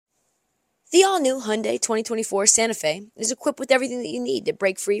The all-new Hyundai 2024 Santa Fe is equipped with everything that you need to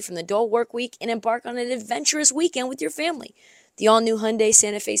break free from the dull work week and embark on an adventurous weekend with your family. The all-new Hyundai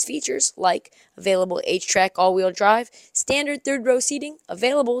Santa Fe's features, like available H-Track all-wheel drive, standard third-row seating,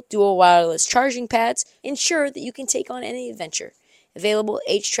 available dual wireless charging pads, ensure that you can take on any adventure. Available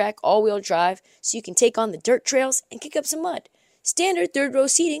H-Track all-wheel drive so you can take on the dirt trails and kick up some mud. Standard third-row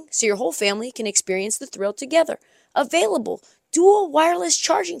seating so your whole family can experience the thrill together. Available dual wireless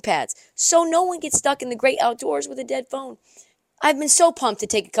charging pads so no one gets stuck in the great outdoors with a dead phone. I've been so pumped to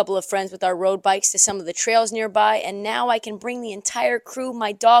take a couple of friends with our road bikes to some of the trails nearby, and now I can bring the entire crew,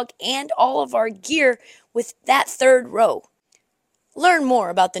 my dog, and all of our gear with that third row. Learn more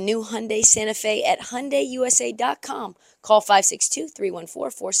about the new Hyundai Santa Fe at HyundaiUSA.com. Call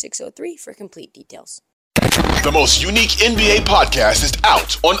 562-314-4603 for complete details. The most unique NBA podcast is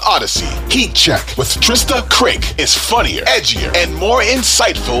out on Odyssey. Heat Check with Trista Crick is funnier, edgier, and more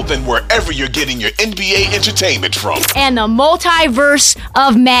insightful than wherever you're getting your NBA entertainment from. And the multiverse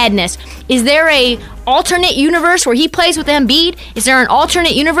of madness. Is there a alternate universe where he plays with Embiid? Is there an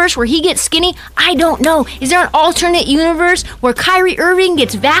alternate universe where he gets skinny? I don't know. Is there an alternate universe where Kyrie Irving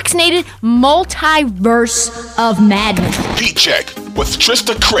gets vaccinated? Multiverse of madness. Heat Check with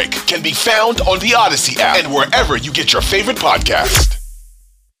Trista Crick can be found on the Odyssey app and wherever you get your favorite podcast.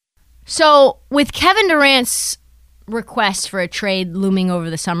 So, with Kevin Durant's request for a trade looming over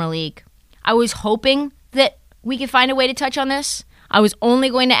the Summer League, I was hoping that we could find a way to touch on this. I was only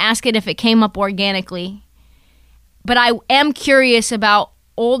going to ask it if it came up organically. But I am curious about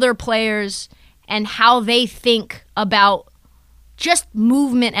older players and how they think about just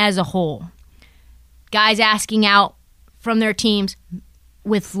movement as a whole. Guys asking out from their teams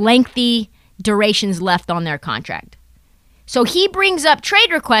with lengthy durations left on their contract. So he brings up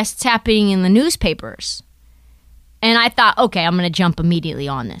trade requests happening in the newspapers. And I thought, okay, I'm going to jump immediately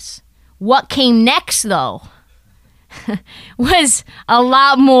on this. What came next, though, was a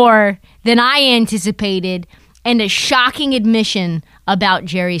lot more than I anticipated and a shocking admission about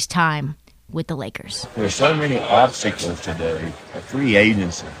Jerry's time with the Lakers. There's so many obstacles today, a free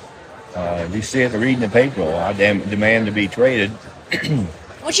agency. You see it reading the paper, I demand to be traded.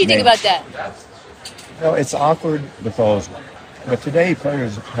 What do you think about that? Well, it's awkward but today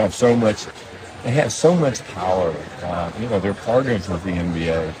players have so much power. They're partners with the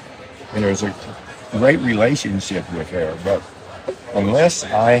NBA, and there's a great relationship with her. But unless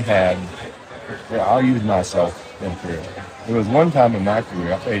I'll use myself in career. There was one time in my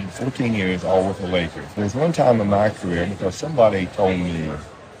career, I played 14 years all with the Lakers. There was one time in my career because somebody told me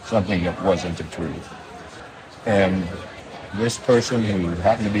something that wasn't the truth. And this person who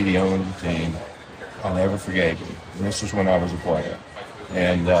happened to be the owner of the team, I never forgave him. This is when I was a player.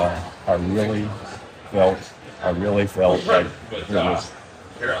 And I really felt like it was,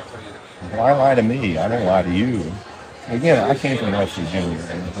 why lie to me? I don't lie to you. Again, I came from West Virginia,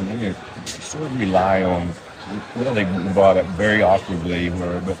 and you sort of rely on, they brought up very awkwardly,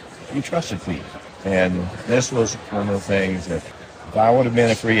 but you trusted people. And this was one of the things that if I would have been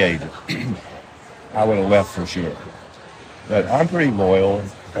a free agent, I would have left for sure. But I'm pretty loyal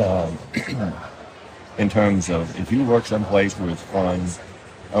in terms of if you work someplace where it's fun,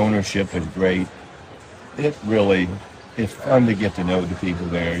 ownership is great, it really is fun to get to know the people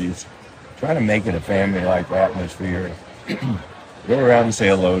there. You try to make it a family-like atmosphere. Go around and say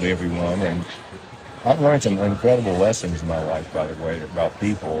hello to everyone. And I've learned some incredible lessons in my life, by the way, about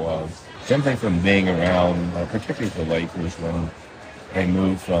people. Simply from being around, particularly the Lakers, when they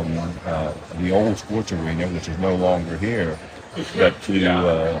moved from the old sports arena, which is no longer here, but to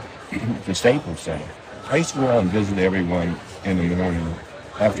the Staples Center. I used to go out and visit everyone in the morning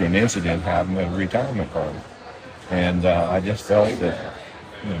after an incident happened at a retirement party. And I just felt that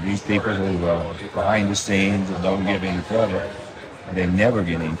these people who are behind the scenes and don't give any credit, they never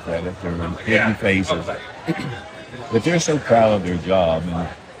get any credit. They're hidden faces. But they're so proud of their job. And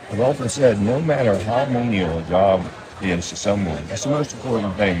I've often said, no matter how menial a job is to someone, it's the most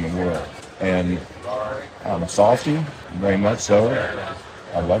important thing in the world. And I'm a softy, very much so.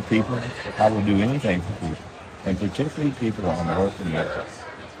 I love people. I will do anything for people, and particularly people I'm working with.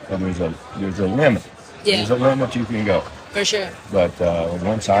 And there's a limit. Yeah. There's a limit you can go. For sure. But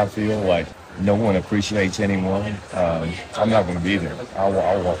once I feel like no one appreciates anyone, I'm not going to be there. I'll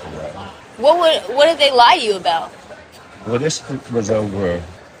walk away. What did they lie to you about? Well, this was over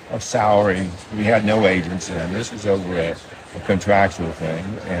a salary. We had no agents then. This was over a contractual thing.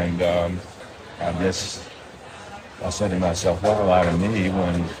 And I said to myself, what a lie to me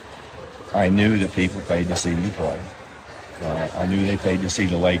when I knew that people paid to see me play. I knew they paid to see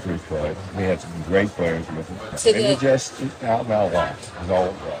the Lakers play. They had some great players with them. So It was just out and out lots. Is all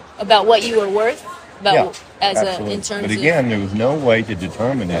it was. About what you were worth? In Absolutely. terms But of... again, there was no way to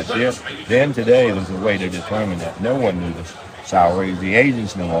determine that. Then today, there's a way to determine that. No one knew the salaries. The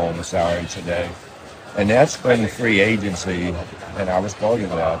agents know all the salaries today. And that's when free agency, and I was part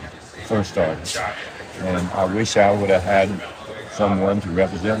of that, first started. And I wish I would have had someone to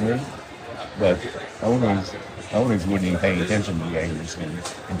represent me, but owners wouldn't even pay attention to the agency.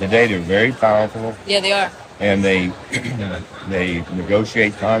 And today they're very powerful. Yeah, they are. And they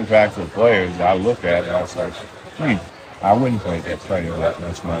negotiate contracts with players. I look at it and I was like, I wouldn't pay that player that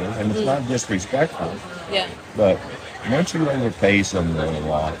much money. And it's not disrespectful. Yeah. But once you overpay someone a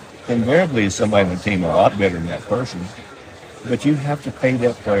lot, invariably somebody on the team a lot better than that person, but you have to pay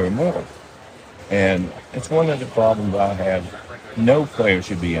that player more. And it's one of the problems I have. No player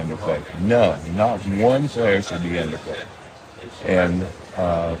should be underpaid. No, not one player should be underpaid. And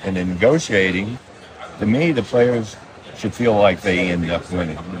in negotiating, to me, the players should feel like they end up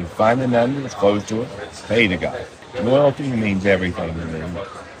winning. You find a number, it's close to it, pay the guy. Loyalty means everything to me.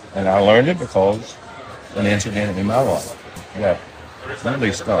 And I learned it because an incident in my life that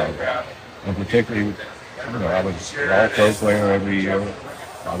really stung. And particularly, I was an all-pro player every year.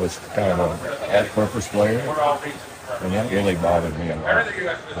 I was kind of an all-purpose player. And that really bothered me a lot.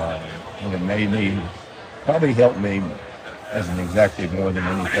 And it made me, probably helped me as an executive more than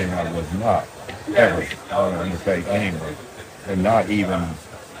anything I was not. Ever. I don't underpay anyone. And not even,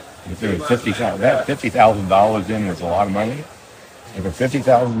 if there was $50,000, that $50,000 in was a lot of money. If there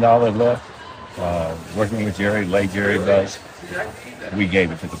 $50,000 left, working with Jerry, late Jerry does, we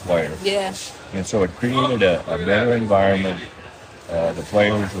gave it to the players. Yeah. And so it created a better environment. The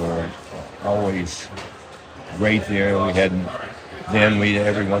players were always great there.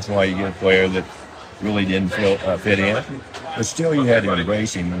 Every once in a while you get a player that really didn't fit in. But still you had to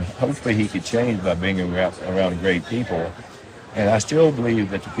embrace him. And hopefully he could change by being around great people. And I still believe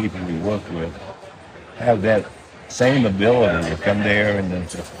that the people we work with have that same ability to come there and then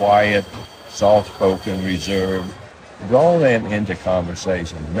to quiet, soft-spoken, reserved, draw them into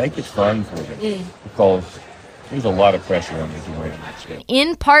conversation, make it fun for them. Because there's a lot of pressure on you to win this game.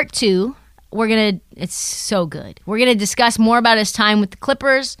 In part 2, it's so good. We're going to discuss more about his time with the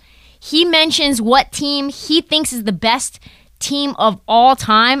Clippers. He mentions what team he thinks is the best team of all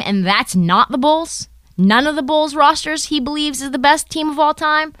time, and that's not the Bulls. None of the Bulls rosters he believes is the best team of all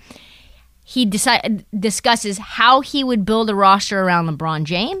time. He discusses how he would build a roster around LeBron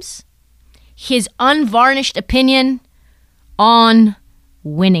James, his unvarnished opinion on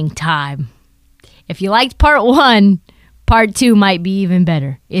winning time. If you liked part 1, part 2 might be even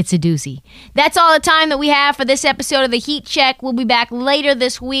better. It's a doozy. That's all the time that we have for this episode of the Heat Check. We'll be back later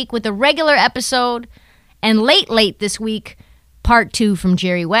this week with a regular episode, and late this week, part 2 from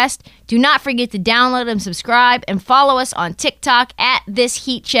Jerry West. Do not forget to download and subscribe and follow us on TikTok at This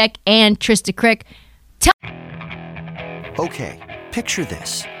Heat Check and Trista Crick. Okay, picture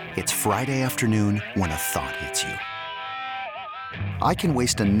this. It's Friday afternoon when a thought hits you. I can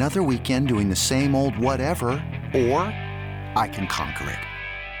waste another weekend doing the same old whatever, or I can conquer it.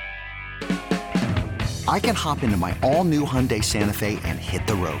 I can hop into my all-new Hyundai Santa Fe and hit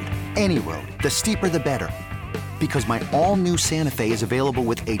the road. Any road. The steeper, the better. Because my all-new Santa Fe is available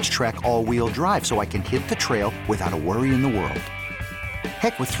with H-Track all-wheel drive, so I can hit the trail without a worry in the world.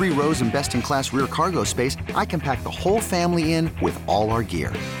 Heck, with 3 rows and best-in-class rear cargo space, I can pack the whole family in with all our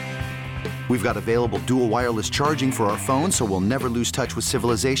gear. We've got available dual wireless charging for our phones, so we'll never lose touch with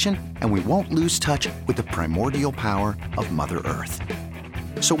civilization, and we won't lose touch with the primordial power of Mother Earth.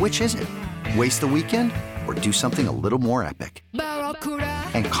 So which is it? Waste the weekend or do something a little more epic?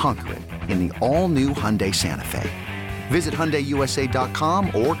 And conquer it in the all-new Hyundai Santa Fe. Visit HyundaiUSA.com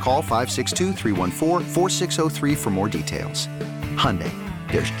or call 562-314-4603 for more details. Hyundai,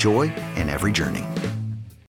 there's joy in every journey.